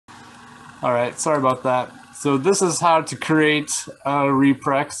All right, sorry about that. So this is how to create a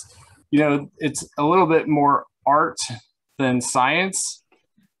Reprex. You know, it's a little bit more art than science.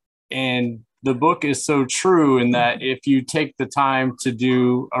 And the book is so true in that if you take the time to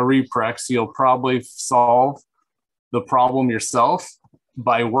do a Reprex, you'll probably solve the problem yourself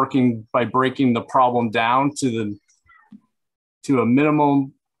by breaking the problem down to a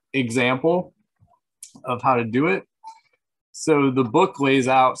minimum example of how to do it. So the book lays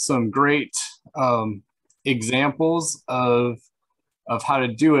out some great examples of how to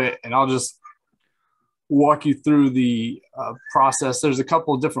do it, and I'll just walk you through the process. There's a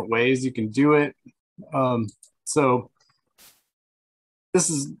couple of different ways you can do it. So this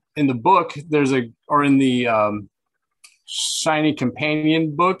is in the book. Or in the Shiny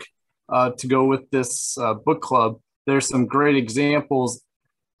Companion book to go with this book club. There's some great examples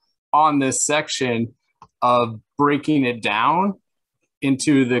on this section of breaking it down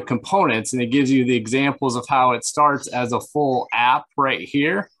into the components, and it gives you the examples of how it starts as a full app right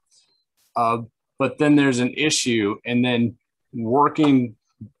here. But then there's an issue, and then breaking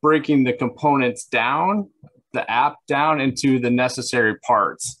the components down, the app down into the necessary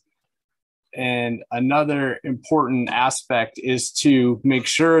parts. And another important aspect is to make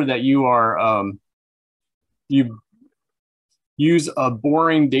sure that you are you use a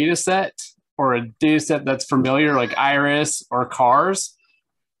boring data set or a data set that's familiar, like Iris or cars.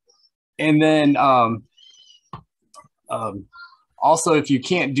 And then also, if you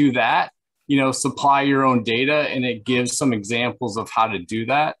can't do that, you know, supply your own data, and it gives some examples of how to do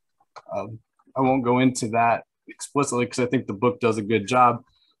that. I won't go into that explicitly because I think the book does a good job.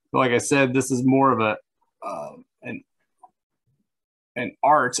 But like I said, this is more of an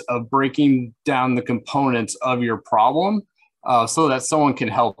art of breaking down the components of your problem so that someone can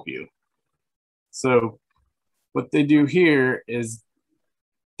help you. So what they do here is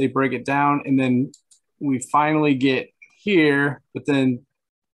they break it down, and then we finally get here, but then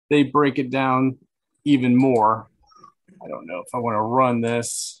they break it down even more. I don't know if I want to run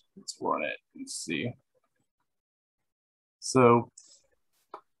this. Let's run it and see. So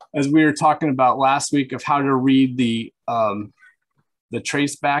as we were talking about last week of how to read the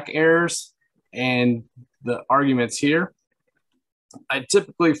traceback errors and the arguments here, I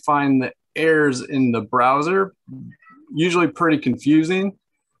typically find the errors in the browser usually pretty confusing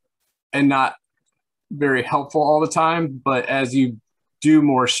and not very helpful all the time. But as you do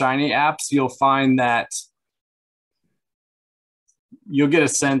more Shiny apps, you'll find that you'll get a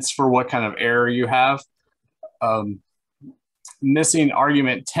sense for what kind of error you have. Missing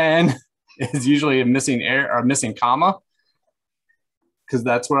argument 10 is usually a missing error or a missing comma, because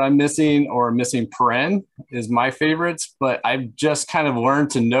that's what I'm missing, or missing paren is my favorites. But I've just kind of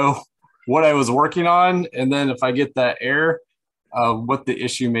learned to know what I was working on, and then if I get that error, what the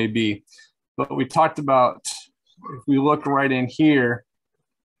issue may be. But we talked about, if we look right in here,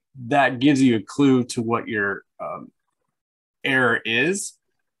 that gives you a clue to what your error is.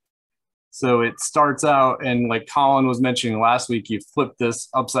 So it starts out, and like Colin was mentioning last week, you flip this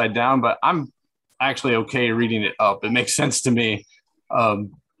upside down, but I'm actually okay reading it up. It makes sense to me.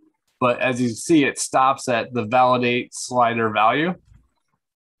 But as you see, it stops at the validate slider value,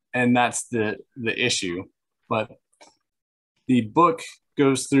 and that's the issue. But the book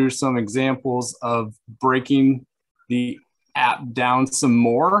goes through some examples of breaking the app down some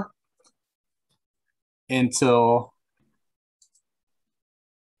more until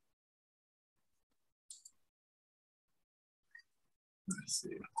let's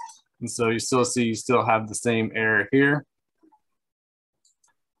see. And so you still have the same error here.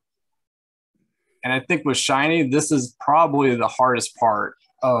 And I think with Shiny, this is probably the hardest part.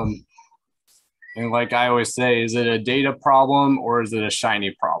 And like I always say, is it a data problem or is it a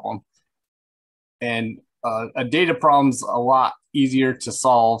Shiny problem? And a data problem's a lot easier to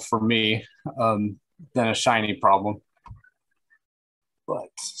solve for me than a Shiny problem. But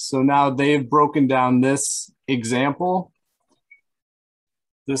so now they've broken down this example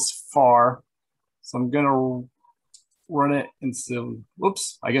this far. So I'm gonna run it and so,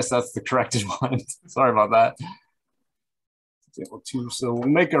 whoops, I guess that's the corrected one. Sorry about that. Example 2. So we'll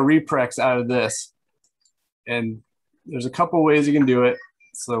make a Reprex out of this. And there's a couple ways you can do it.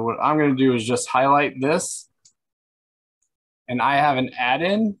 So what I'm going to do is just highlight this. And I have an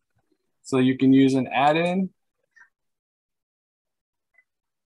add-in. So you can use an add-in.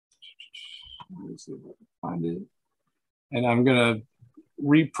 Let me see if I can find it. And I'm going to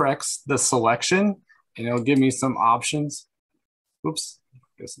Reprex the selection, and it'll give me some options. Oops, I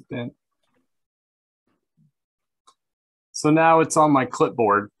guess it didn't. So now it's on my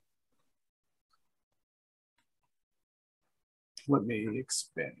clipboard. Let me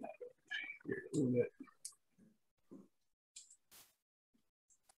expand that.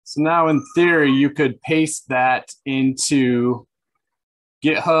 So now in theory, you could paste that into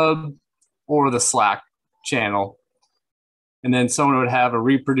GitHub or the Slack channel. And then someone would have a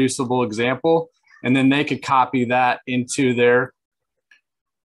reproducible example, and then they could copy that into their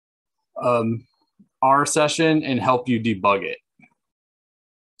R session and help you debug it.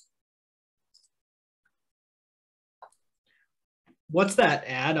 What's that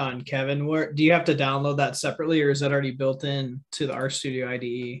add-on, Kevin? Where do you have to download that separately, or is that already built in to the RStudio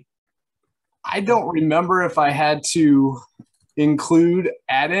IDE? I don't remember if I had to include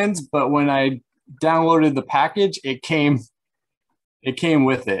add-ins, but when I downloaded the package, it came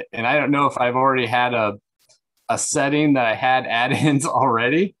with it. And I don't know if I've already had a setting that I had add-ins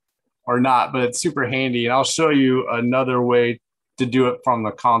already or not, but it's super handy. And I'll show you another way to do it from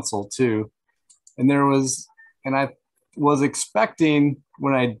the console too. And I was expecting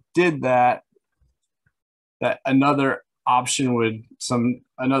when I did that another option would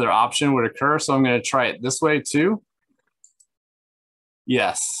occur. So I'm going to try it this way too.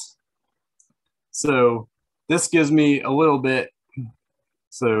 Yes. So this gives me a little bit.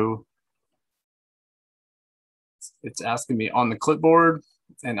 So it's asking me on the clipboard,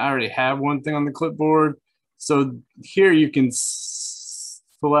 and I already have one thing on the clipboard. So here you can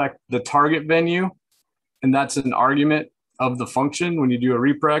select the target venue, and that's an argument of the function when you do a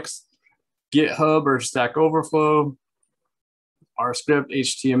reprex, GitHub or Stack Overflow, R script,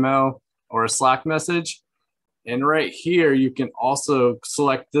 HTML, or a Slack message. And right here, you can also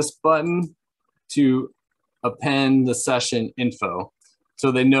select this button to append the session info, so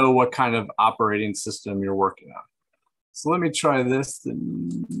they know what kind of operating system you're working on. So let me try this.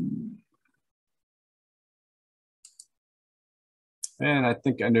 And I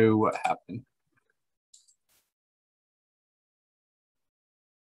think I know what happened.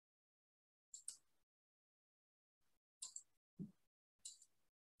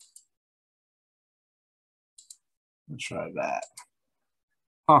 Let's try that.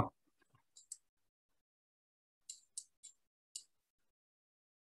 Huh.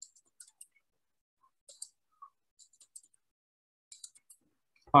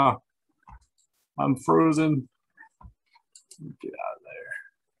 Huh. I'm frozen. Get out of there.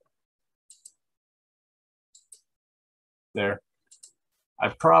 There. I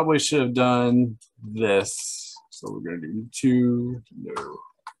probably should have done this. So we're going to do 2. No.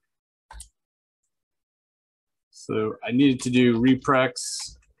 So I needed to do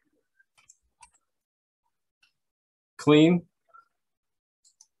reprex clean.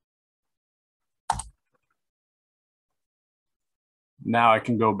 Now I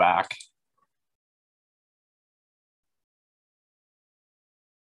can go back.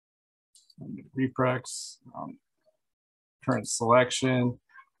 Reprex, current selection,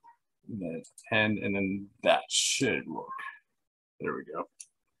 and then append, and then that should work. There we go.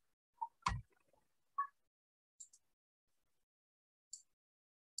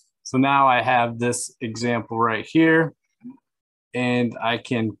 So now I have this example right here, and I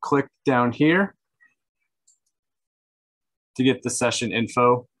can click down here to get the session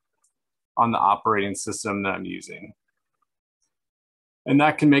info on the operating system that I'm using. And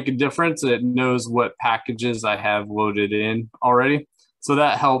that can make a difference. It knows what packages I have loaded in already. So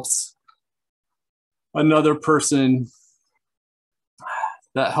that helps another person,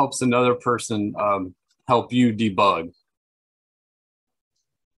 help you debug.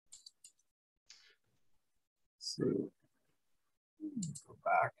 So go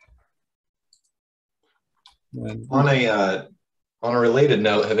back. And on a related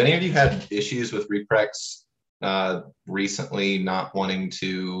note, have any of you had issues with Reprex recently not wanting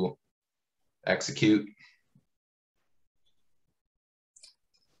to execute?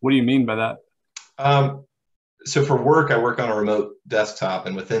 What do you mean by that? So for work, I work on a remote desktop,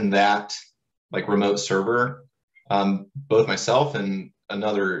 and within that, like remote server, both myself and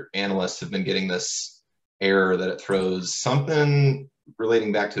another analyst have been getting this error that it throws something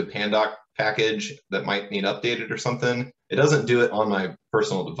relating back to a Pandoc package that might need updated or something. It doesn't do it on my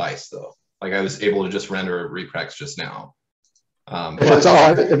personal device though. Like I was able to just render a reprex just now.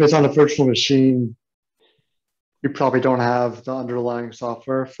 If it's on a virtual machine, you probably don't have the underlying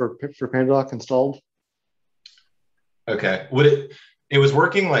software for Pandoc installed. Okay. It was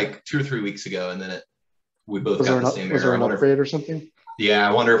working like 2 or 3 weeks ago, and then we both got the same error. Was there an upgrade or something? Yeah,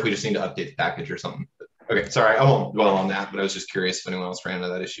 I wonder if we just need to update the package or something. Okay, sorry, I won't dwell on that, but I was just curious if anyone else ran into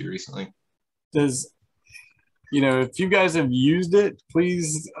that issue recently. If you guys have used it,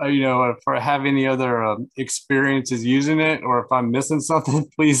 please, if I have any other experiences using it, or if I'm missing something,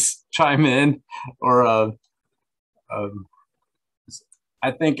 please chime in, or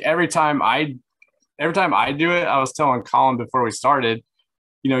I think every time I do it, I was telling Colin before we started,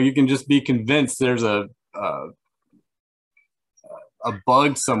 you can just be convinced there's a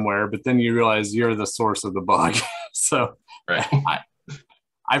bug somewhere, but then you realize you're the source of the bug. So Right.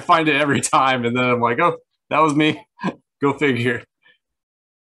 I find it every time, and then I'm like, oh, that was me. Go figure.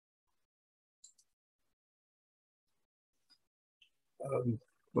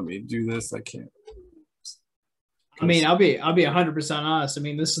 Let me do this. I can't. I mean, I'll be 100% honest. I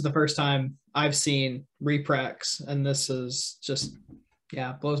mean, this is the first time I've seen Reprex, and this is just,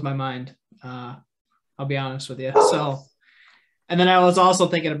 blows my mind. I'll be honest with you. So, and then I was also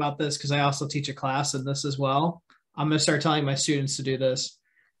thinking about this because I also teach a class in this as well. I'm going to start telling my students to do this.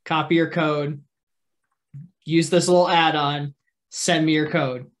 Copy your code, use this little add-on, send me your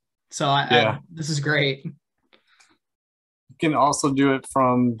code. So this is great. You can also do it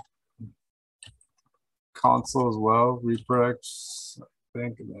from console as well, Reprex, I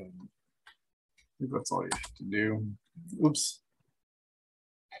think, and then I think that's all you have to do. Oops.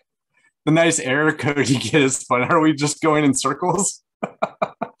 The nice error code you get is fun. Are we just going in circles?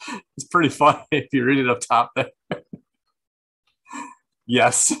 It's pretty funny if you read it up top there.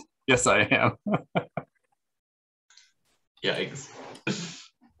 Yes, I am. Yikes.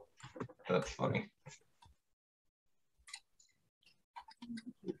 That's funny.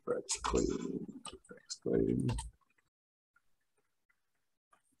 Reprex clean.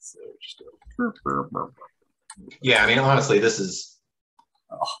 Yeah, I mean, honestly, this is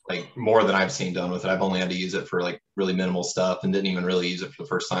like more than I've seen done with it. I've only had to use it for like really minimal stuff and didn't even really use it for the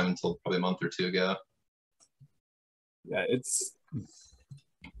first time until probably a month or two ago. Yeah, it's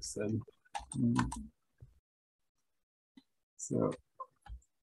so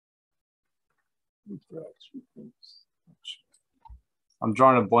I'm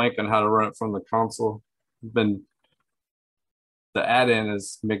drawing a blank on how to run it from the console. The add-in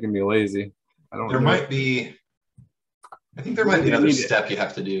is making me lazy. I think there might be another step you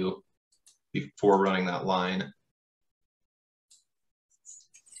have to do before running that line.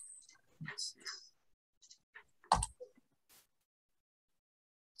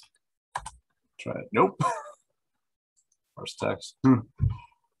 Try it. Nope. Parse text.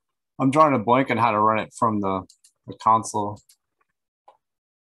 I'm drawing a blank on how to run it from the console.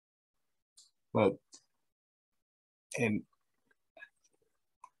 And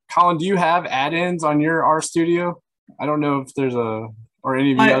Colin, do you have add-ins on your RStudio? I don't know if there's or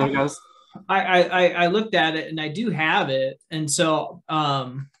any of you other guys. I looked at it and I do have it, and so do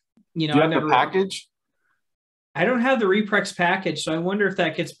you have the package? I don't have the Reprex package, so I wonder if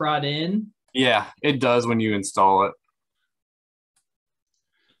that gets brought in. Yeah, it does when you install it.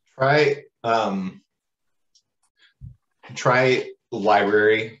 Try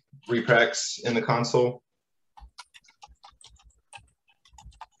library Reprex in the console.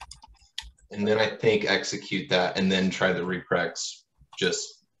 And then I think execute that and then try the Reprex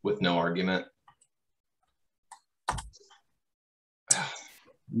just with no argument.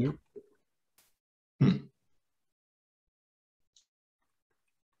 Nope.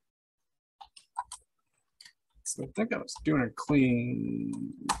 So I think I was doing a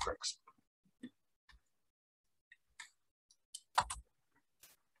clean Reprex.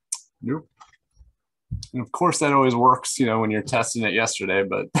 Nope. And of course that always works, when you're testing it yesterday,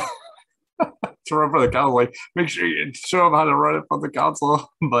 but to run for the console, like make sure you show them how to run it from the console.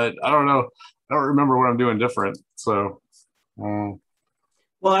 But I don't know. I don't remember what I'm doing different. So well,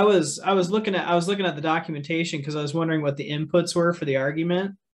 I was looking at the documentation because I was wondering what the inputs were for the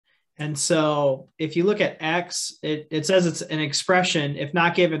argument. And so if you look at X, it says it's an expression. If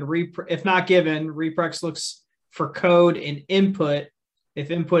not given, Reprex looks for code in input. If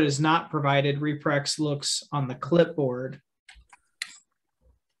input is not provided, Reprex looks on the clipboard.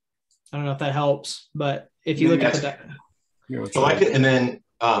 I don't know if that helps, but if you look at that, select it and then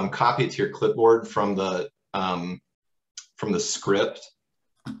copy it to your clipboard from the script,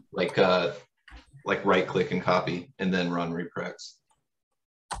 like right click and copy, and then run Reprex.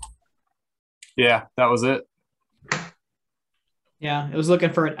 Yeah, that was it. Yeah, it was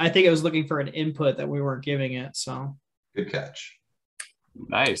looking for I think it was looking for an input that we weren't giving it. So good catch.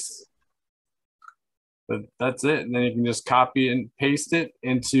 Nice. But that's it. And then you can just copy and paste it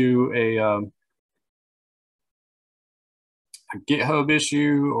into a GitHub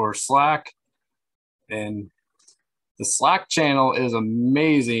issue or Slack. And the Slack channel is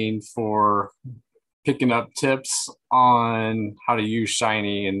amazing for picking up tips on how to use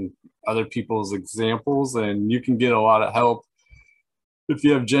Shiny and other people's examples. And you can get a lot of help if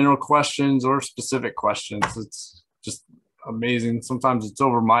you have general questions or specific questions. It's just amazing. Sometimes it's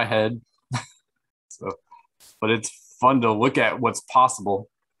over my head. So, but it's fun to look at what's possible.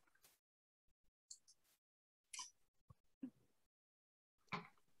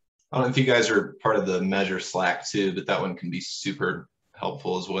 I don't know if you guys are part of the Measure Slack too, but that one can be super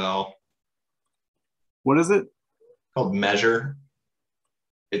helpful as well. What is it? Called Measure.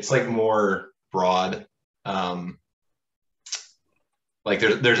 It's like more broad. Like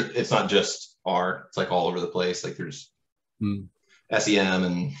there's it's not just R, it's like all over the place. Like there's SEM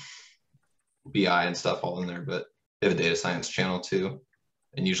and BI and stuff all in there, but they have a data science channel too.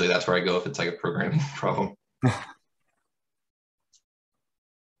 And usually that's where I go if it's like a programming problem.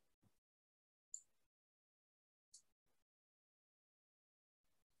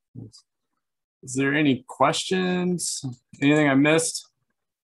 Is there any questions? Anything I missed?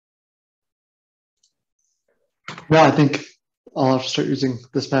 No, I think I'll have to start using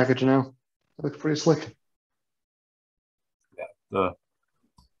this package now. It looks pretty slick. Yeah,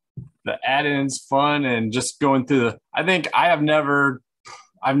 the add-ins fun, and just going through the, I think I've never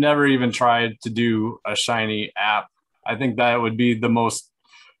even tried to do a Shiny app. I think that would be the most,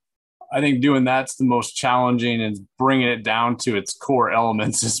 I think doing that's the most challenging, and bringing it down to its core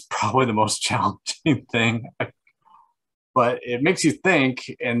elements is probably the most challenging thing. But it makes you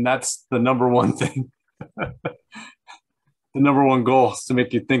think, and that's the number one thing. The number one goal is to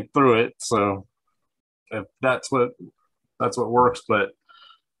make you think through it. So if that's what works. But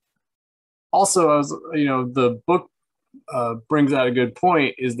also, as you know, the book brings out a good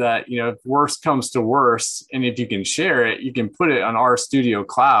point, is that, you know, if worse comes to worse, and if you can share it, you can put it on RStudio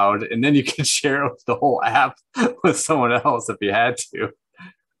Cloud, and then you can share it with the whole app with someone else if you had to,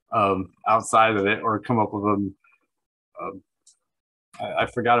 outside of it, or come up with them. I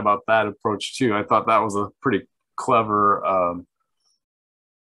forgot about that approach too. I thought that was a pretty clever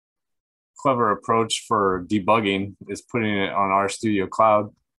approach for debugging, is putting it on RStudio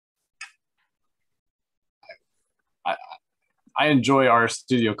Cloud. I enjoy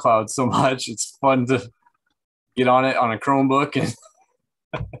RStudio Cloud so much. It's fun to get on it on a Chromebook and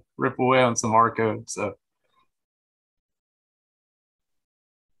rip away on some R code. So,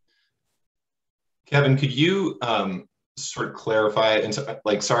 Kevin, could you sort of clarify? And so,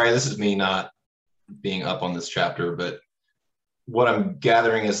 like, sorry, this is me not being up on this chapter, but what I'm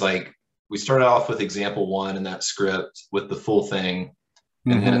gathering is, like, we started off with example 1 in that script with the full thing.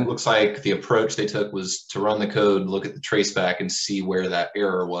 And then it looks like the approach they took was to run the code, look at the traceback, and see where that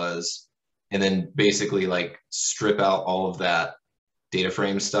error was. And then basically, like, strip out all of that data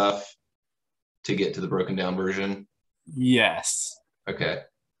frame stuff to get to the broken down version. yes. Okay.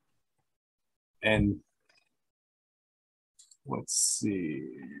 And let's see.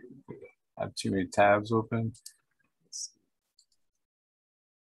 I have too many tabs open.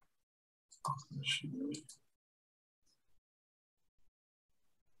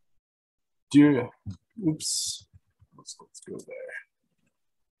 Oops. Let's go there.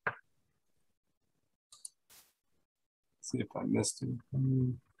 See if I missed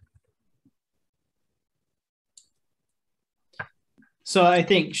anything. So I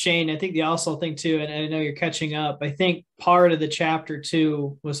think, Shane, I think the also thing too, and I know you're catching up, I think part of the chapter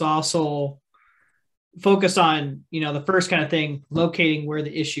 2 was also focused on, you know, the first kind of thing, locating where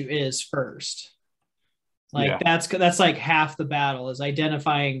the issue is first. Like that's like half the battle, is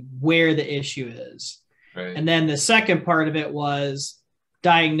identifying where the issue is. Right. And then the second part of it was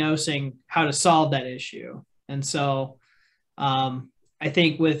diagnosing how to solve that issue. And so I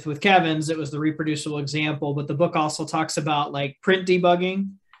think with Kevin's, it was the reproducible example, but the book also talks about like print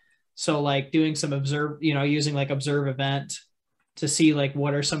debugging. So like doing some using like observe event to see like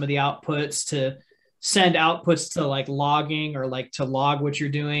what are some of the outputs, to send outputs to like logging, or like to log what you're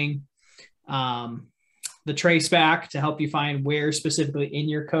doing. The traceback to help you find where specifically in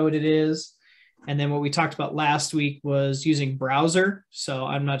your code it is. And then what we talked about last week was using Browser. So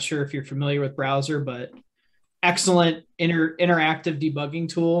I'm not sure if you're familiar with Browser, but excellent interactive debugging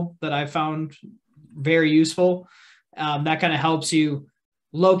tool that I found very useful. That kind of helps you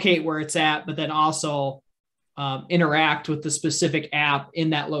locate where it's at, but then also interact with the specific app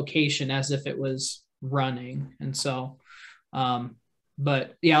in that location as if it was running. And so,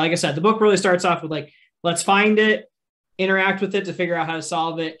 but yeah, like I said, the book really starts off with like, let's find it, interact with it to figure out how to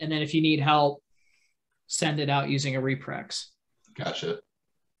solve it. And then if you need help, send it out using a Reprex. Gotcha.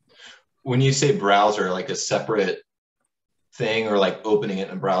 When you say browser, like a separate thing, or like opening it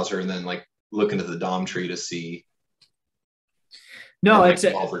in a browser and then like look into the DOM tree to see? No, like it's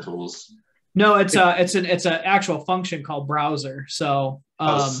developer tools. No, it's an actual function called browser. So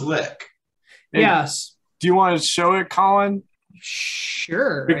slick. Yes. Do you want to show it, Colin?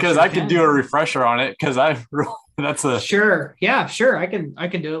 Sure. Because I can do a refresher on it, because sure. Yeah, sure. I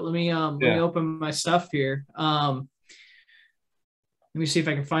can do it. Let me open my stuff here. Let me see if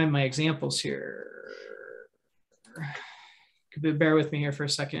I can find my examples here. Bear with me here for a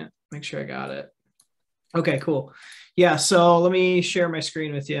second. Make sure I got it. Okay, cool. Yeah, so let me share my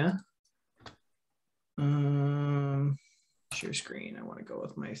screen with you. Share screen. I want to go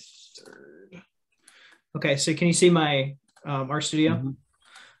with my third. Okay, so can you see my RStudio? Mm-hmm.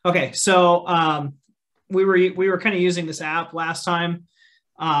 Okay, so we were kind of using this app last time.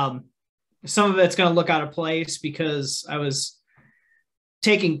 Some of it's going to look out of place because I was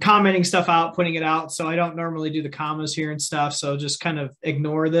commenting stuff out, putting it out. So I don't normally do the commas here and stuff. So just kind of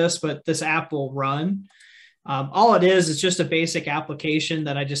ignore this, but this app will run. All it is just a basic application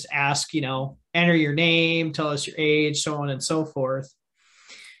that I just ask, enter your name, tell us your age, so on and so forth.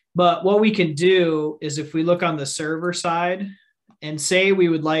 But what we can do is if we look on the server side and say we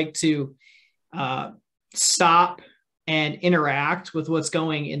would like to stop and interact with what's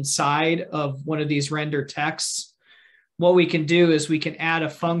going inside of one of these render texts, what we can do is we can add a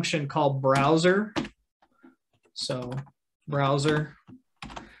function called browser. So browser.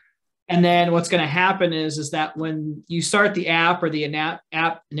 And then what's going to happen is that when you start the app or the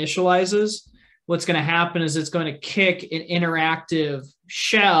app initializes, what's going to happen is it's going to kick an interactive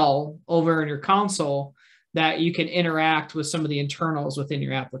shell over in your console that you can interact with some of the internals within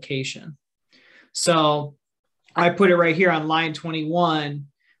your application. So I put it right here on line 21.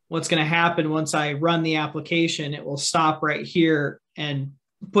 What's going to happen once I run the application, it will stop right here and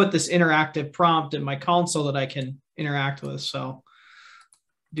put this interactive prompt in my console that I can interact with. So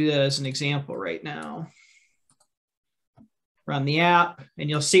do that as an example right now. Run the app, and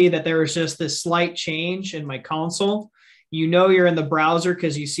you'll see that there is just this slight change in my console. You're in the browser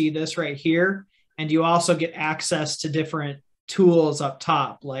because you see this right here, and you also get access to different tools up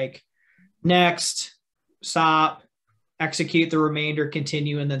top, like next, stop, execute the remainder,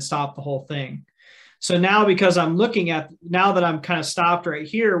 continue, and then stop the whole thing. So now, because I'm now that I'm kind of stopped right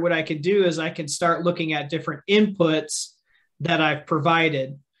here, what I can do is I can start looking at different inputs that I've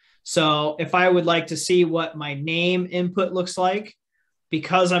provided. So if I would like to see what my name input looks like,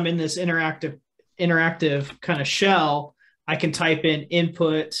 because I'm in this interactive kind of shell, I can type in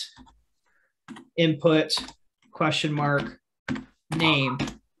input question mark name.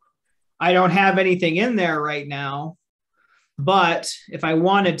 I don't have anything in there right now, but if I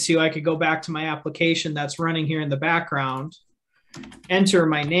wanted to, I could go back to my application that's running here in the background, enter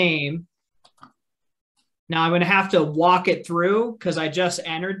my name. Now I'm going to have to walk it through because I just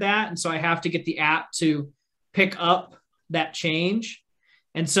entered that. And so I have to get the app to pick up that change.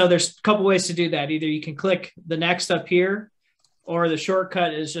 And so there's a couple ways to do that. Either you can click the next up here, or the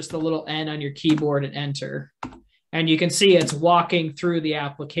shortcut is just the little N on your keyboard and enter. And you can see it's walking through the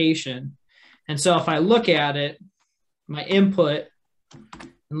application. And so if I look at it, my input,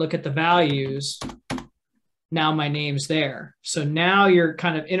 and look at the values, now my name's there. So now you're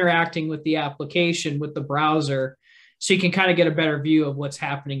kind of interacting with the application, with the browser, so you can kind of get a better view of what's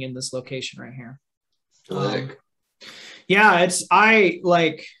happening in this location right here. Yeah,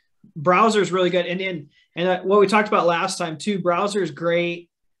 browser's really good. And what we talked about last time too, browser's great,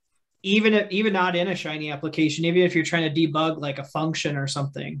 even not in a Shiny application, even if you're trying to debug like a function or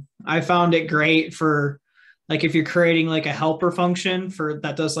something. I found it great for like if you're creating like a helper function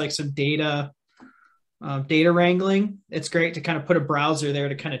that does like some data wrangling. It's great to kind of put a browser there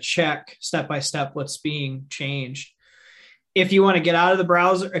to kind of check step by step what's being changed. If you want to get out of the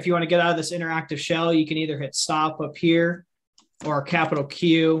browser, if you want to get out of this interactive shell, you can either hit stop up here or capital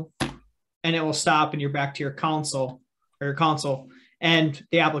Q, and it will stop and you're back to your console and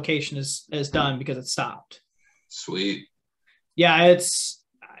the application is done because it stopped. Sweet. Yeah,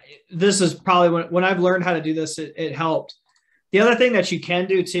 this is probably when I've learned how to do this, it helped. The other thing that you can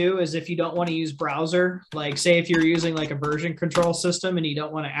do too is if you don't want to use browser, like say if you're using like a version control system and you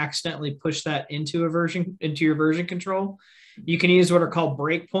don't want to accidentally push that into your version control, you can use what are called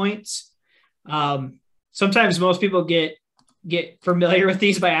breakpoints. Sometimes most people get familiar with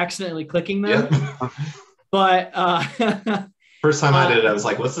these by accidentally clicking them. Yep. But first time I did it, I was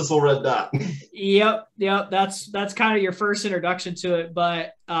like, what's this little red dot? Yep. That's kind of your first introduction to it.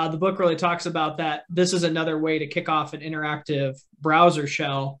 But the book really talks about that. This is another way to kick off an interactive browser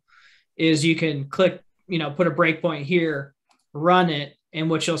shell is you can click, put a breakpoint here, run it. And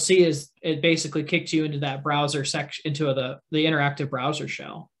what you'll see is it basically kicked you into that browser section, into the interactive browser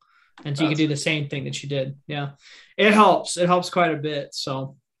shell. And so you can do the same thing that you did. Yeah. It helps. It helps quite a bit.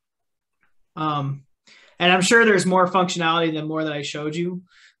 So, and I'm sure there's more functionality than more that I showed you,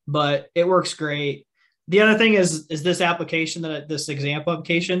 but it works great. The other thing is this application, this example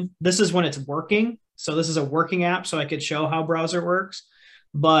application, this is when it's working. So this is a working app, so I could show how browser works.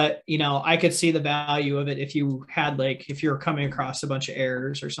 But, I could see the value of it if you had if you were coming across a bunch of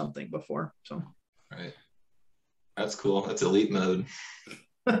errors or something before. So, right. That's cool. That's elite mode.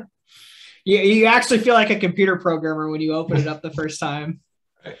 you actually feel like a computer programmer when you open it up the first time.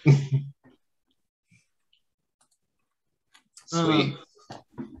 Right. Sweet.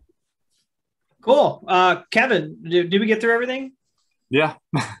 Cool. Kevin, did we get through everything? Yeah.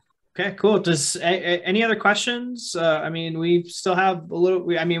 Okay, cool. Does any other questions? We still have a little.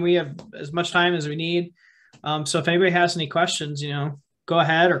 We have as much time as we need. So if anybody has any questions, go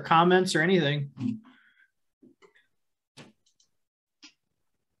ahead, or comments or anything.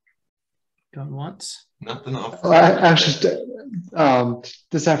 Going once. Nothing off. Actually,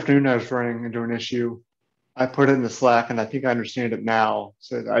 this afternoon I was running into an issue. I put it in the Slack, and I think I understand it now.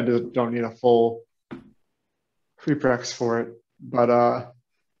 So I don't need a full Reprex for it. But I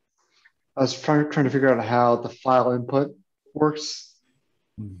was trying to figure out how the file input works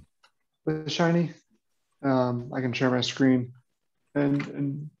with mshiny. I can share my screen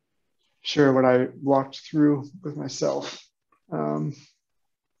and share what I walked through with myself.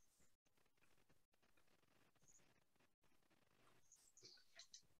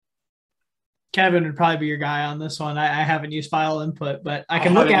 Kevin would probably be your guy on this one. I haven't used file input, but I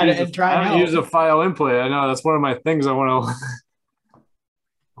can look at it and try and help. I haven't used a file input. I know that's one of my things I want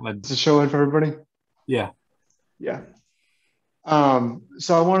to show it for everybody. Yeah. Yeah.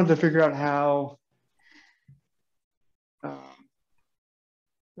 So I wanted to figure out how.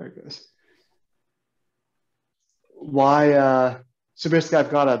 There it goes. Why? So basically,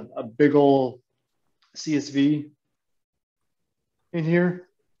 I've got a big old CSV in here.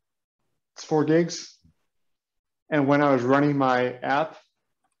 It's 4 gigs. And when I was running my app,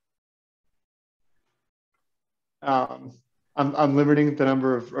 I'm limiting the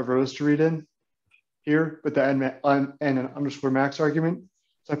number of rows to read in here with the n an underscore max argument.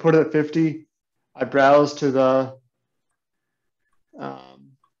 So I put it at 50. I browse to the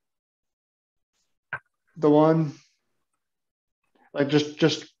one, like just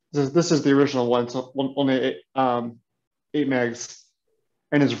this is the original one, so only 8 megs.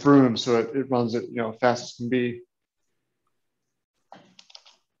 And it's Vroom, so it runs it, fast as can be.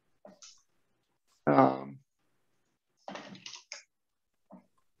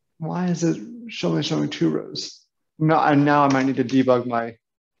 Why is it showing 2 rows? Now I might need to debug my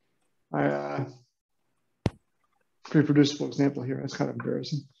reproducible example here. That's kind of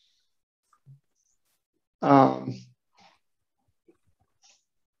embarrassing.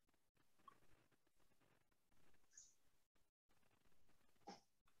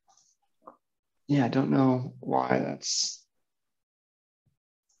 Yeah, I don't know why that's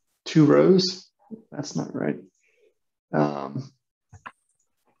 2 rows. That's not right.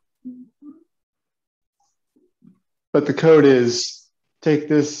 But the code is take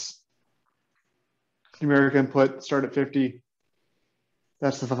this numeric input, start at 50.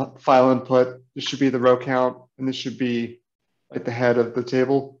 That's the file input. This should be the row count, and this should be like the head of the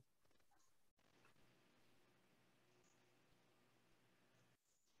table.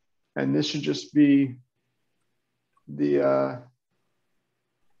 And this should just be the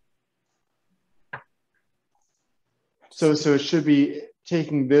so it should be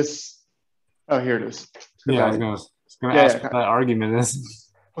taking this. Oh, here it is. Yeah, I was gonna ask what that argument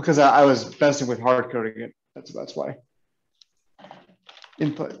is. Because I was messing with hard coding it. That's why.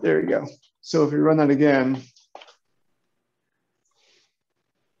 Input. There you go. So if you run that again.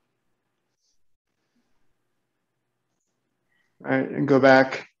 All right, and go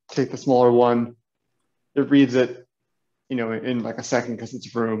back, take the smaller one. It reads it, in like a second because it's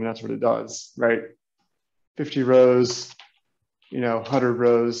Vroom, and that's what it does, right? 50 rows, 100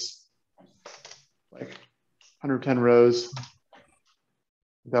 rows, like 110 rows,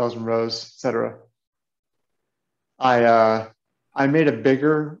 1,000 rows, etc. I made a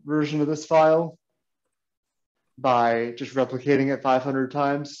bigger version of this file by just replicating it 500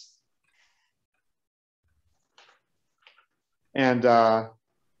 times. And then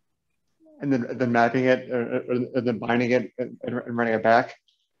mapping it, and then binding it and running it back.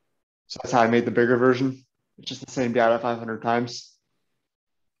 So that's how I made the bigger version. It's just the same data 500 times.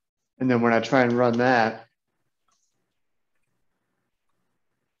 And then when I try and run that,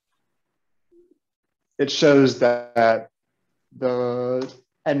 it shows that the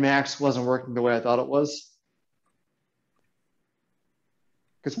nmax wasn't working the way I thought it was.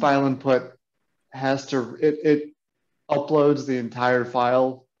 Because file input has to, it uploads the entire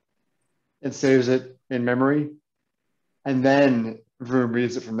file and saves it in memory, and then Vroom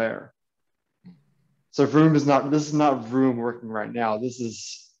reads it from there. So Vroom is not, this is not Vroom working right now. This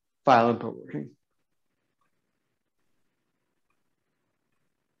is file input working.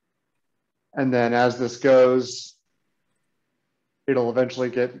 And then as this goes, it'll eventually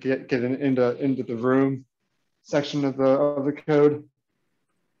get into the room section of the code.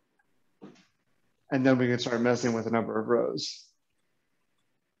 And then we can start messing with a number of rows.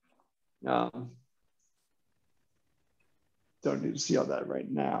 Don't need to see all that right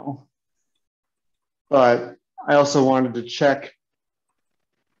now. But I also wanted to check.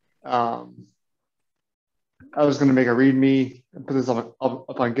 I was going to make a README and put this up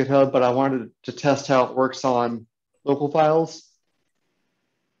on GitHub, but I wanted to test how it works on local files.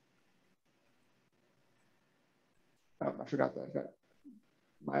 Oh, I forgot that I've got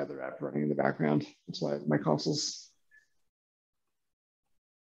my other app running in the background. That's why my console's.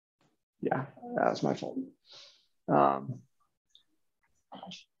 Yeah, that's my fault. But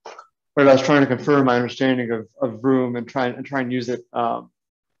I was trying to confirm my understanding of Room and try and use it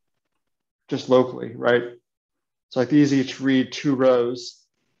just locally, right? So like these each read 2 rows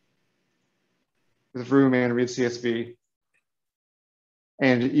with Room and read CSV.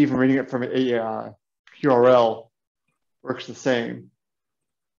 And even reading it from a URL works the same.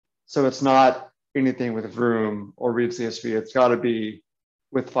 So it's not anything with Room or read CSV. It's got to be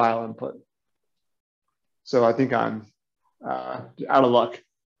with file input. So I think I'm out of luck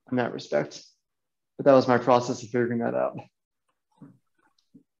in that respect. But that was my process of figuring that out.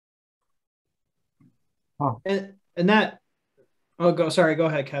 Oh. And that, go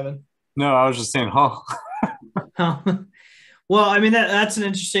ahead, Kevin. No, I was just saying, huh. Well, I mean, that's an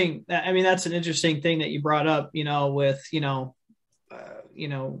interesting thing that you brought up,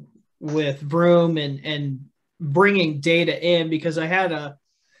 with Vroom and bringing data in, because I had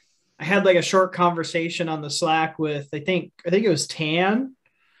like a short conversation on the Slack with, I think it was Tan,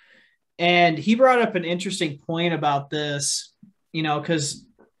 and he brought up an interesting point about this, because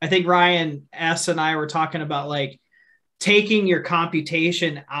I think Ryan S. and I were talking about like taking your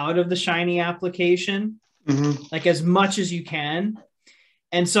computation out of the Shiny application, like as much as you can.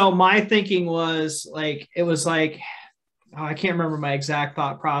 And so my thinking was like, I can't remember my exact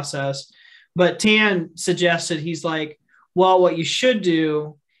thought process, but Tan suggested, he's like, well, what you should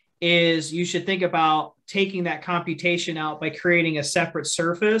do is you should think about taking that computation out by creating a separate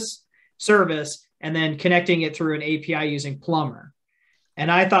service and then connecting it through an API using Plumber. And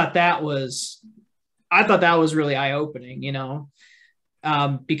I thought that was really eye-opening,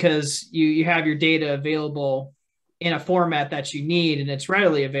 because you have your data available in a format that you need, and it's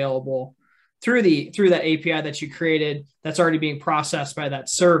readily available through that API that you created that's already being processed by that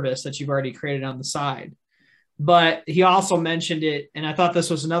service that you've already created on the side. But he also mentioned it, and I thought this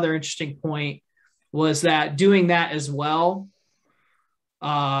was another interesting point, was that doing that as well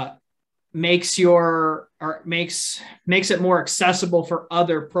makes it more accessible for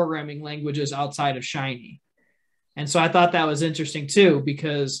other programming languages outside of Shiny. And so I thought that was interesting too,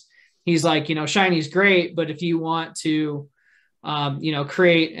 because he's like, Shiny's great, but if you want to,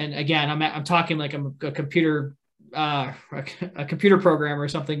 create, and again, I'm talking like I'm a computer programmer or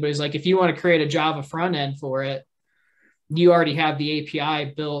something, but he's like, if you want to create a Java front end for it, you already have the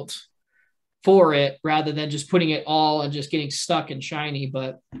API built for it, rather than just putting it all and just getting stuck in Shiny.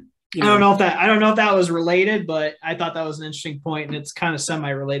 But I don't know if that was related, but I thought that was an interesting point, and it's kind of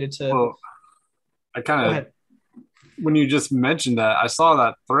semi-related to. Well, when you just mentioned that, I saw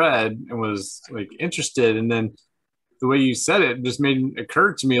that thread and was like interested, and then the way you said it just made it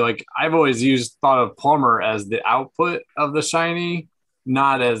occur to me, like I've always thought of Plumber as the output of the Shiny,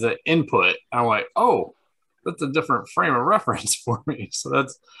 not as an input. I'm like, oh, that's a different frame of reference for me. So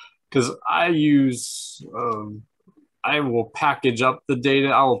that's because I will package up the data.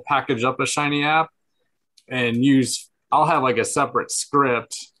 I will package up a Shiny app and I'll have like a separate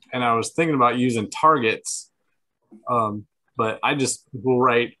script. And I was thinking about using targets, but I just will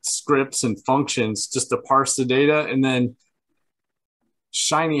write scripts and functions just to parse the data. And then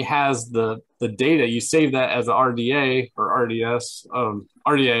Shiny has the data. You save that as an RDA or RDS,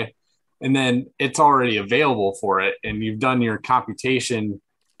 RDA, and then it's already available for it. And you've done your computation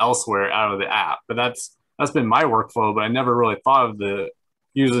elsewhere out of the app. But that's been my workflow, but I never really thought of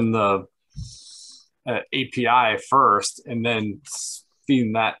using the API first and then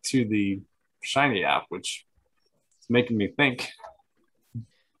feeding that to the Shiny app, which is making me think.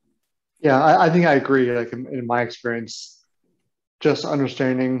 Yeah, I think I agree. Like in my experience, just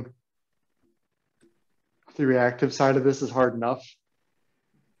understanding the reactive side of this is hard enough.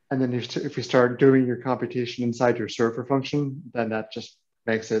 And then if you start doing your computation inside your server function, then that just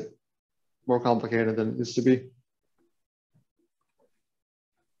makes it more complicated than it needs to be.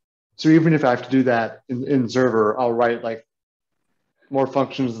 So even if I have to do that in server, I'll write like more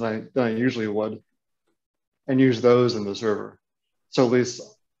functions than I usually would and use those in the server. So at least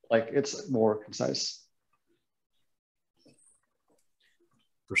Like it's more concise.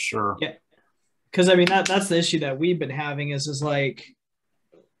 For sure. Yeah. Because I mean that's the issue that we've been having is like,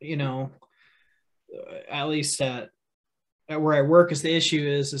 you know, at least at where I work, is the issue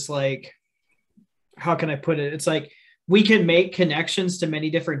is like, how can I put it? It's like we can make connections to many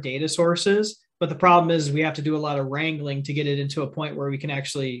different data sources, but the problem is we have to do a lot of wrangling to get it into a point where we can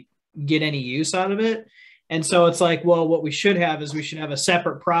actually get any use out of it. And so it's like, well, what we should have is we should have a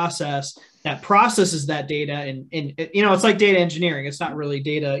separate process that processes that data. And you know, it's like data engineering. It's not really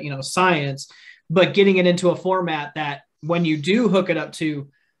data, you know, science, but getting it into a format that when you do hook it up to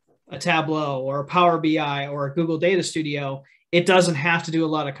a Tableau or a Power BI or a Google Data Studio, it doesn't have to do a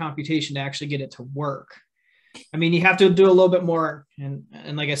lot of computation to actually get it to work. I mean, you have to do a little bit more. And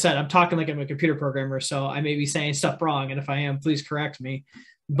like I said, I'm talking like I'm a computer programmer, so I may be saying stuff wrong. And if I am, please correct me.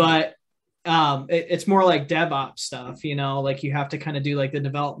 But it's more like DevOps stuff, you know, like you have to kind of do like the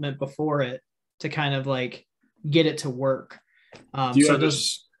development before it to kind of like get it to work. Do you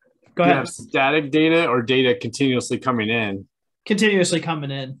have static data or data continuously coming in? Continuously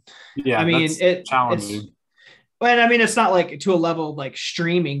coming in. Yeah, I mean, it's challenging. But I mean, it's not like to a level of like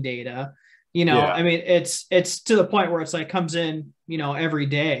streaming data, you know. Yeah. I mean, it's to the point where it's like comes in, you know, every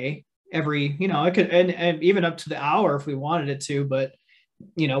day, you know, it could and even up to the hour if we wanted it to, but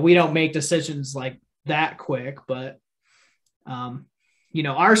you know, we don't make decisions like that quick. But you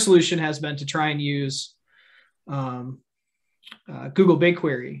know, our solution has been to try and use Google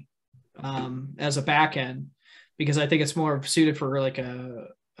BigQuery as a backend, because I think it's more suited for like an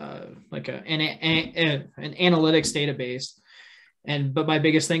analytics database. But my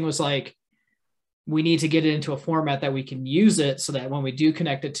biggest thing was like, we need to get it into a format that we can use it so that when we do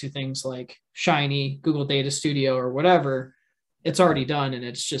connect it to things like Shiny, Google Data Studio, or whatever, it's already done. And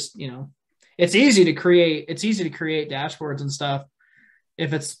it's just, you know, it's easy to create dashboards and stuff if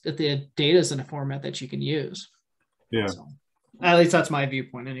the data is in a format that you can use. Yeah. So, at least that's my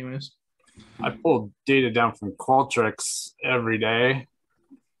viewpoint anyways. I pull data down from Qualtrics every day,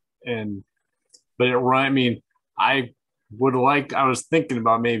 but I mean, I was thinking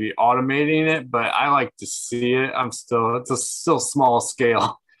about maybe automating it, but I like to see it. It's still small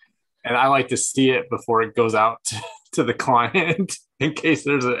scale, and I like to see it before it goes out to the client in case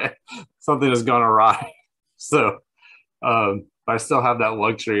there's something has gone awry. So, I still have that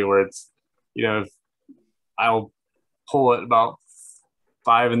luxury where it's, you know, I'll pull it about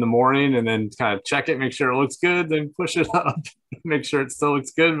 5 a.m. and then kind of check it, make sure it looks good, then push it up, make sure it still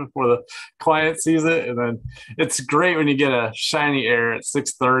looks good before the client sees it. And then it's great when you get a shiny error at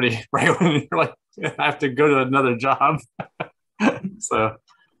 6:30, right when you're like, I have to go to another job. So,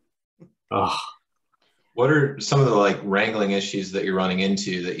 what are some of the like wrangling issues that you're running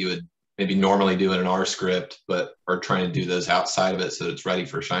into that you would maybe normally do in an R script, but are trying to do those outside of it so that it's ready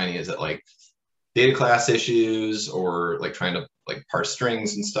for Shiny? Is it like data class issues, or like trying to like parse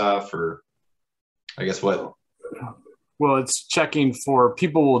strings and stuff, or I guess what? Well, it's checking for,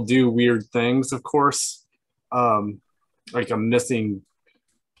 people will do weird things, of course, like a missing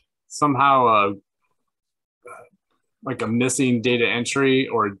like a missing data entry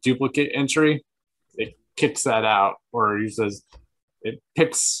or a duplicate entry. It kicks that out, or it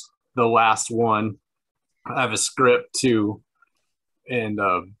picks the last one. I have a script to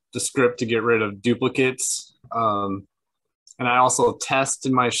get rid of duplicates. And I also test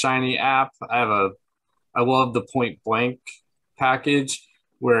in my Shiny app. I love the point blank package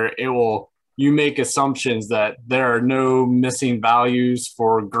where you make assumptions that there are no missing values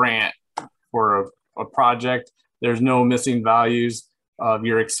for a grant for a project. There's no missing values.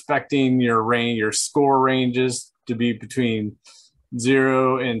 You're expecting your score ranges to be between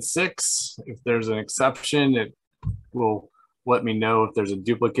 0 and 6. If there's an exception, it will let me know if there's a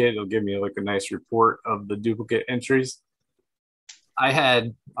duplicate. It'll give me like a nice report of the duplicate entries.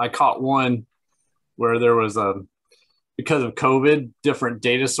 I caught one where there was because of COVID, different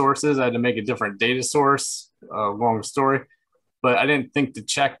data sources. I had to make a different data source, long story, but I didn't think to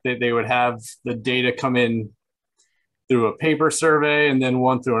check that they would have the data come in through a paper survey and then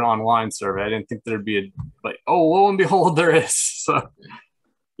one through an online survey. I didn't think there'd be lo and behold, there is. So,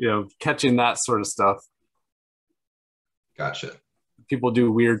 you know, catching that sort of stuff. Gotcha. People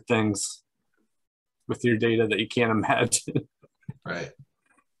do weird things with your data that you can't imagine. Right.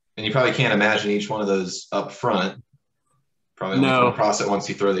 And you probably can't imagine each one of those up front. Probably only come across it once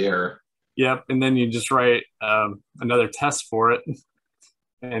you throw the error. Yep. And then you just write another test for it.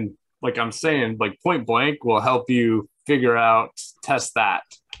 And like I'm saying, like point blank will help you figure out, test that.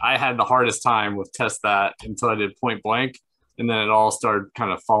 I had the hardest time with test that until I did point blank. And then it all started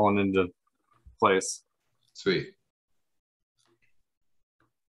kind of falling into place. Sweet.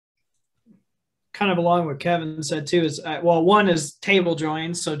 kind of along what Kevin said too is well, one is table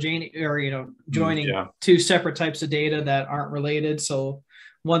joins, so joining two separate types of data that aren't related. So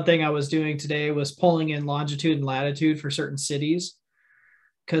one thing I was doing today was pulling in longitude and latitude for certain cities,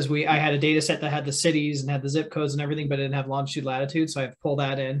 because I had a data set that had the cities and had the zip codes and everything, but it didn't have longitude, latitude. So I have to pull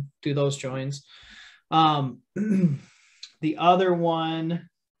that in, do those joins. The other one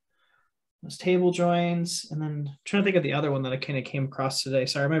was table joins, and then I'm trying to think of the other one that I kind of came across today.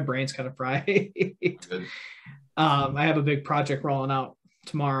 Sorry, my brain's kind of fried. I have a big project rolling out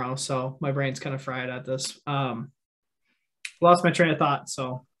tomorrow, so my brain's kind of fried at this. Lost my train of thought,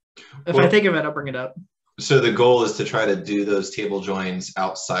 so if I think of it, I'll bring it up. So the goal is to try to do those table joins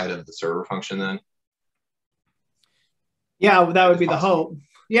outside of the server function then? Yeah, that would be the hope.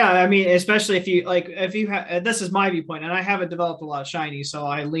 Yeah, I mean, especially if you have, this is my viewpoint, and I haven't developed a lot of Shiny, so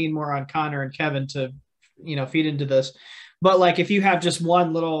I lean more on Connor and Kevin to, feed into this. But like, if you have just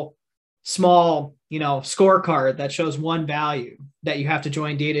one little small, scorecard that shows one value that you have to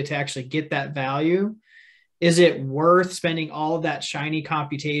join data to actually get that value, is it worth spending all of that Shiny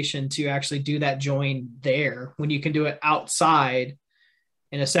computation to actually do that join there when you can do it outside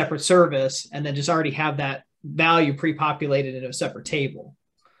in a separate service and then just already have that value pre-populated in a separate table?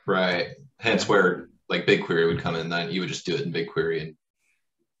 Right. Hence where like BigQuery would come in, then you would just do it in BigQuery and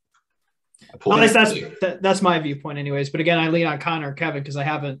at least that's my viewpoint anyways. But again, I lean on Connor or Kevin because I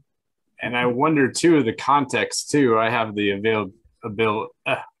haven't. And I wonder too, the context too. I have the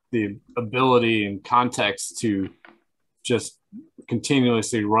ability and context to just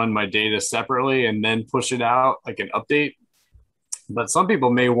continuously run my data separately and then push it out like an update. But some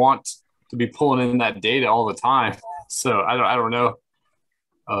people may want to be pulling in that data all the time. So I don't know.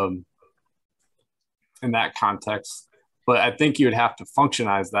 In that context, but I think you would have to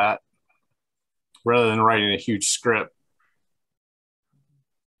functionize that rather than writing a huge script.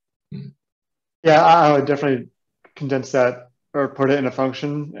 Yeah, I would definitely condense that or put it in a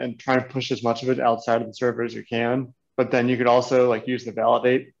function and try to push as much of it outside of the server as you can. But then you could also like use the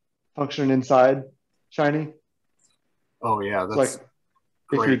validate function inside Shiny. Oh yeah, that's like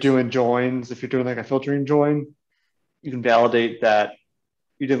great. If you're doing joins, if you're doing like a filtering join, you can validate that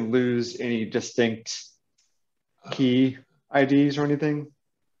you didn't lose any distinct key IDs or anything,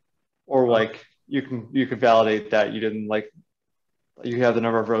 or like you can validate that you didn't you have the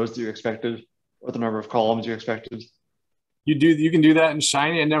number of rows that you expected or the number of columns you expected. You can do that in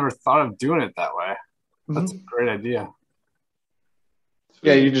Shiny. I never thought of doing it that way. That's a great idea.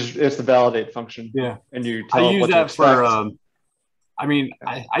 Yeah, it's the validate function. Yeah, and you tell I use what that to expect. for.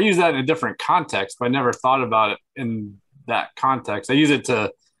 I use that in a different context, but I never thought about it in that context. I use it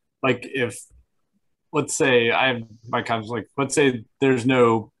to, like, if let's say I have my context, like let's say there's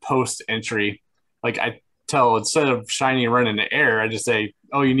no post entry, like I tell, instead of Shiny running an error, I just say,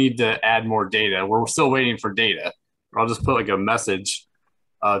 oh, you need to add more data. We're still waiting for data. Or I'll just put like a message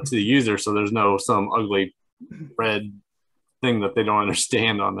to the user so there's no some ugly red thing that they don't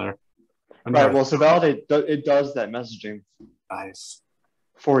understand on there. Right. Well, so validate it does that messaging. Nice.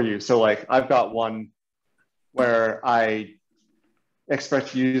 For you. So like I've got one where I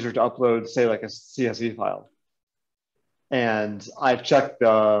expect the user to upload, say, like a CSV file. And I've checked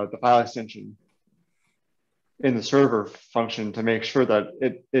the file extension in the server function to make sure that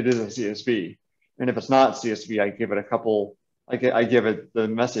it is a CSV. And if it's not CSV, I give it I give it the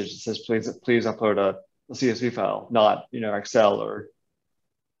message that says, please upload a CSV file, not, Excel or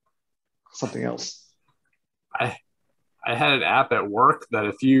something else. I had an app at work that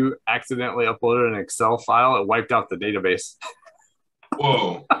if you accidentally uploaded an Excel file, it wiped out the database.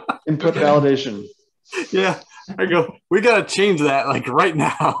 Whoa. Input validation. Yeah. I go, we got to change that like right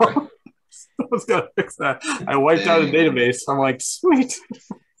now. Someone's got to fix that. I wiped out a database. I'm like, sweet.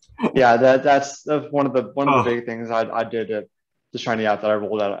 Yeah, that's one of the big things I did at the Shiny app that I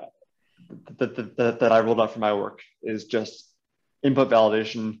rolled out that I rolled out for my work is just input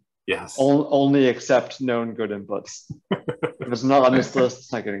validation. Yes. Only accept known good inputs. If it's not on this list,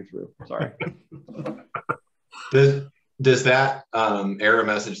 it's not getting through. Sorry. Does that error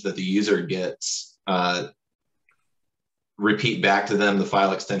message that the user gets repeat back to them the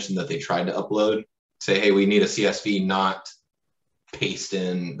file extension that they tried to upload? Say, hey, we need a CSV, not paste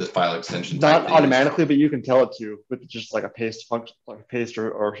in the file extension. Not automatically, but you can tell it to with just like a paste function, like paste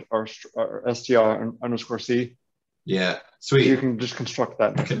or str_c. Yeah, sweet. So you can just construct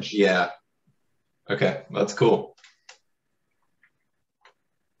that message. Yeah. Okay, that's cool.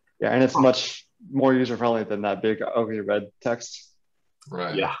 Yeah, and it's much more user friendly than that big ugly red text.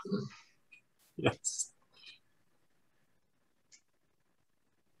 Right. Yeah. Yes.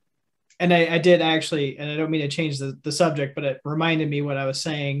 and I did actually, and I don't mean to change the subject, but it reminded me what I was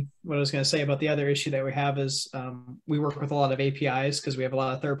saying. What I was going to say about the other issue that we have is we work with a lot of APIs because we have a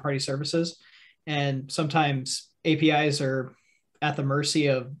lot of third-party services, and sometimes APIs are at the mercy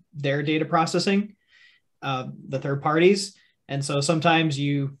of their data processing, the third parties, and so sometimes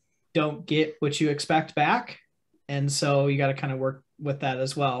you don't get what you expect back, and so you got to kind of work with that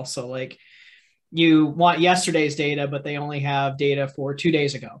as well. So like you want yesterday's data, but they only have data for 2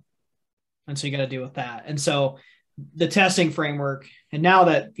 days ago. And so you got to deal with that. And so the testing framework, and now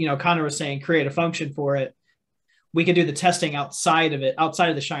that, Connor was saying, create a function for it, we can do the testing outside of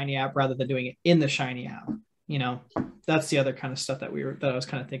the Shiny app rather than doing it in the Shiny app. That's the other kind of stuff that I was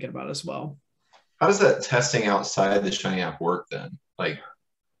kind of thinking about as well. How does that testing outside the Shiny app work then? Like,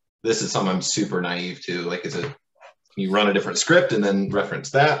 this is something I'm super naive to. Like, can you run a different script and then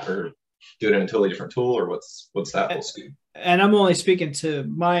reference that, or do it in a totally different tool, or what's that whole scoop? And I'm only speaking to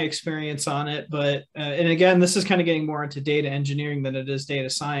my experience on it, but and again, this is kind of getting more into data engineering than it is data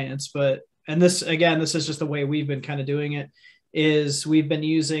science. But this is just the way we've been kind of doing it. Is we've been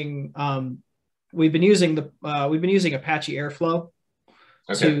using Apache Airflow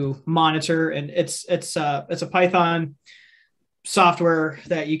to monitor, and it's a Python software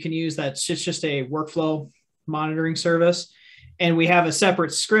that you can use. That's just a workflow monitoring service. And we have a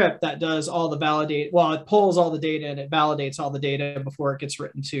separate script that does all the it pulls all the data and it validates all the data before it gets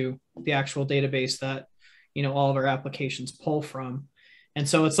written to the actual database that, all of our applications pull from. And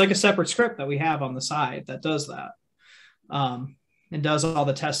so it's like a separate script that we have on the side that does that, and does all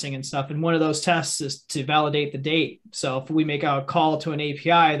the testing and stuff. And one of those tests is to validate the date. So if we make a call to an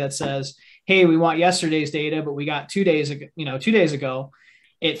API that says, hey, we want yesterday's data, but we got 2 days ago,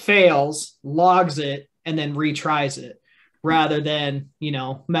 it fails, logs it, and then retries it, rather than,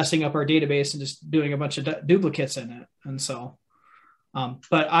 messing up our database and just doing a bunch of duplicates in it. And so,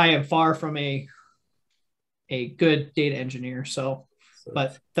 but I am far from a good data engineer.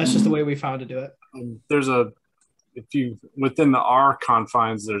 But that's just the way we found to do it. Within the R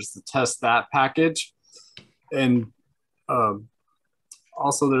confines, there's the test that package. And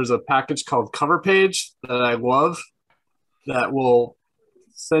also there's a package called cover page that I love that will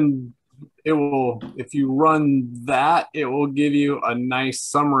if you run that, it will give you a nice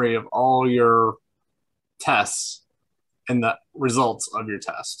summary of all your tests and the results of your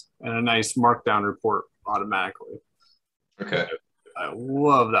test and a nice markdown report automatically. Okay. I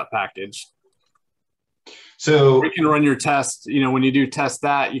love that package. So you can run your test, when you do test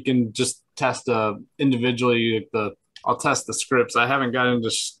that, you can just test individually. I'll test the scripts. I haven't gotten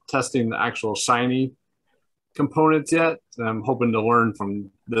into testing the actual Shiny components yet. And I'm hoping to learn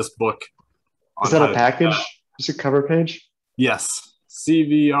from this book. Is that a package? Is it cover page? Yes.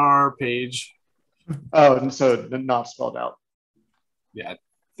 CVR page. Oh, and so not spelled out. Yeah, I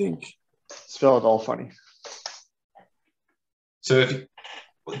think. Spell it all funny. So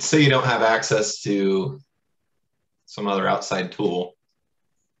let's say you don't have access to some other outside tool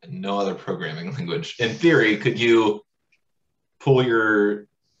and no other programming language. In theory, could you pull your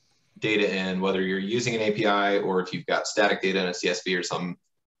data in, whether you're using an API or if you've got static data in a CSV or something,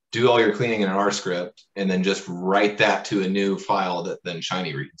 do all your cleaning in an R script, and then just write that to a new file that then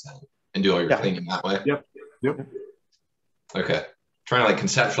Shiny reads in, and do all your cleaning that way? Yep. Okay. Trying to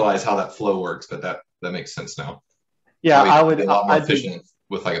conceptualize how that flow works, but that makes sense now. Yeah, I would be a lot more I'd efficient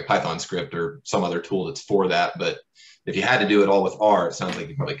with a Python script or some other tool that's for that. But if you had to do it all with R, it sounds like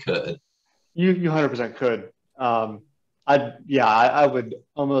you probably could. You 100% could. I would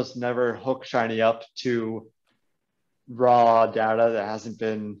almost never hook Shiny up to raw data that hasn't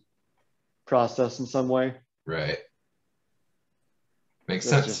been processed in some way. Right. Makes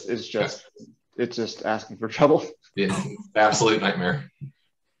sense. It's just asking for trouble. Yeah, absolute nightmare.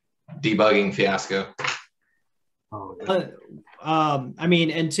 Debugging fiasco. Even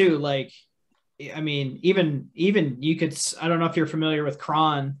you could, I don't know if you're familiar with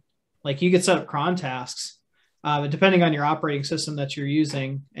cron, you could set up cron tasks, depending on your operating system that you're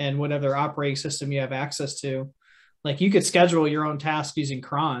using and whatever operating system you have access to. You could schedule your own task using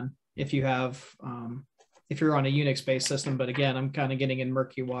cron if you have, if you're on a Unix based system. But again, I'm kind of getting in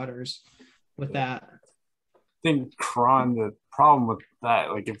murky waters with that. I think cron, the problem with that,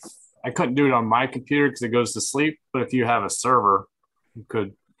 if I couldn't do it on my computer because it goes to sleep, but if you have a server, you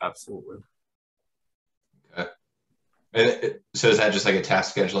could absolutely. Okay. So is that just a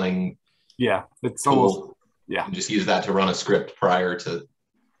task scheduling? Yeah, it's tool? almost, yeah. And just use that to run a script prior to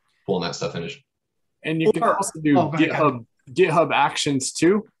pulling that stuff in. And you can also do GitHub Actions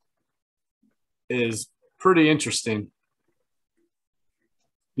too. Is pretty interesting.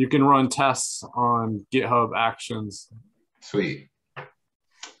 You can run tests on GitHub Actions. Sweet.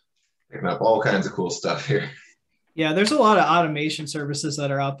 Picking up all kinds of cool stuff here. Yeah, there's a lot of automation services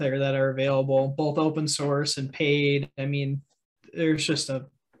that are out there that are available, both open source and paid. I mean, there's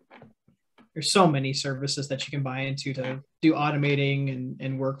so many services that you can buy into to do automating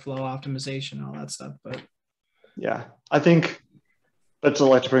and workflow optimization and all that stuff. But yeah, I think let's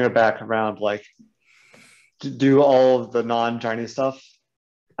like to bring it back around, like to do all of the non-shiny stuff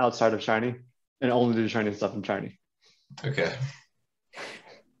outside of shiny and only do shiny stuff in shiny. Okay.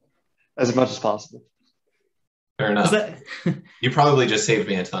 As much as possible. Fair enough. You probably just saved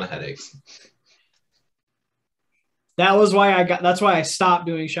me a ton of headaches. that's why I stopped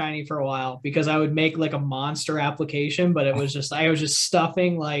doing shiny for a while, because I would make like a monster application, but I was just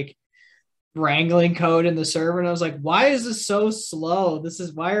stuffing like wrangling code in the server. And I was like, why is this so slow?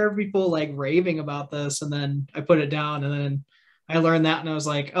 Why are people like raving about this? And then I put it down, and then I learned that, and I was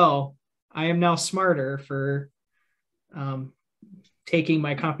like, oh, I am now smarter for taking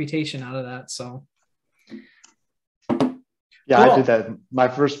my computation out of that. So yeah, cool. I did that. My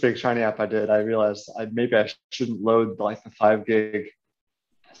first big shiny app I realized maybe I shouldn't load like the 5 gig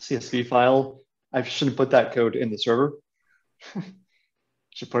CSV file. I shouldn't put that code in the server.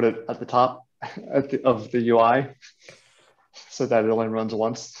 Should put it at the top of the UI so that it only runs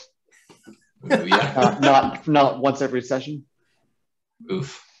once. Ooh, yeah. Not once every session.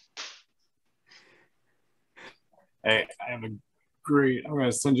 Oof. Hey, I'm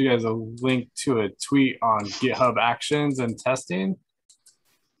going to send you guys a link to a tweet on GitHub Actions and testing.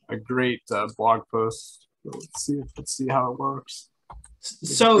 A great blog post. Let's see how it works.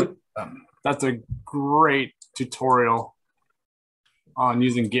 So that's a great tutorial on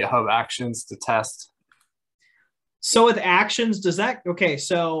using GitHub Actions to test. So with Actions,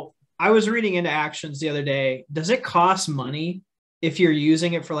 so I was reading into Actions the other day. Does it cost money if you're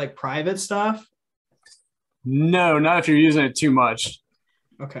using it for like private stuff? No, not if you're using it too much.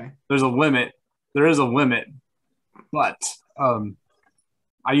 Okay. There's a limit. There is a limit, but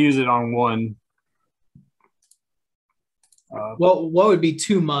I use it on one. Well, what would be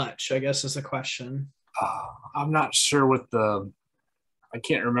too much, I guess, is the question. I'm not sure what I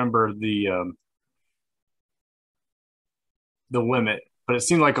can't remember the limit, but it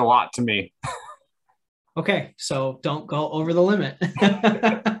seemed like a lot to me. Okay, so don't go over the limit.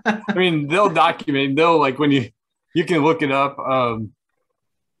 I mean, they'll document. They'll like when you can look it up, and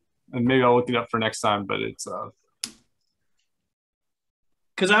maybe I'll look it up for next time. But it's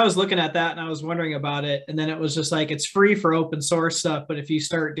because I was looking at that and I was wondering about it, and then it was just like it's free for open source stuff, but if you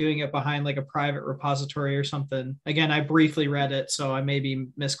start doing it behind like a private repository or something, again, I briefly read it, so I may be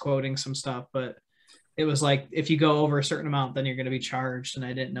misquoting some stuff, but it was like if you go over a certain amount, then you're going to be charged, and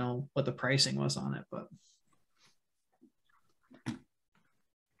I didn't know what the pricing was on it, but.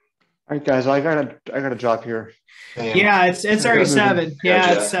 All right, guys, I got a drop here. Damn. Yeah, it's already 7.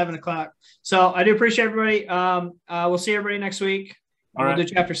 Yeah, Gotcha. it's 7:00. So I do appreciate everybody. We'll see everybody next week. All right. We'll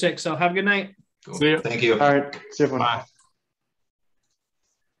do chapter 6. So have a good night. Cool. See you. Thank you. All right, see you everyone. Bye.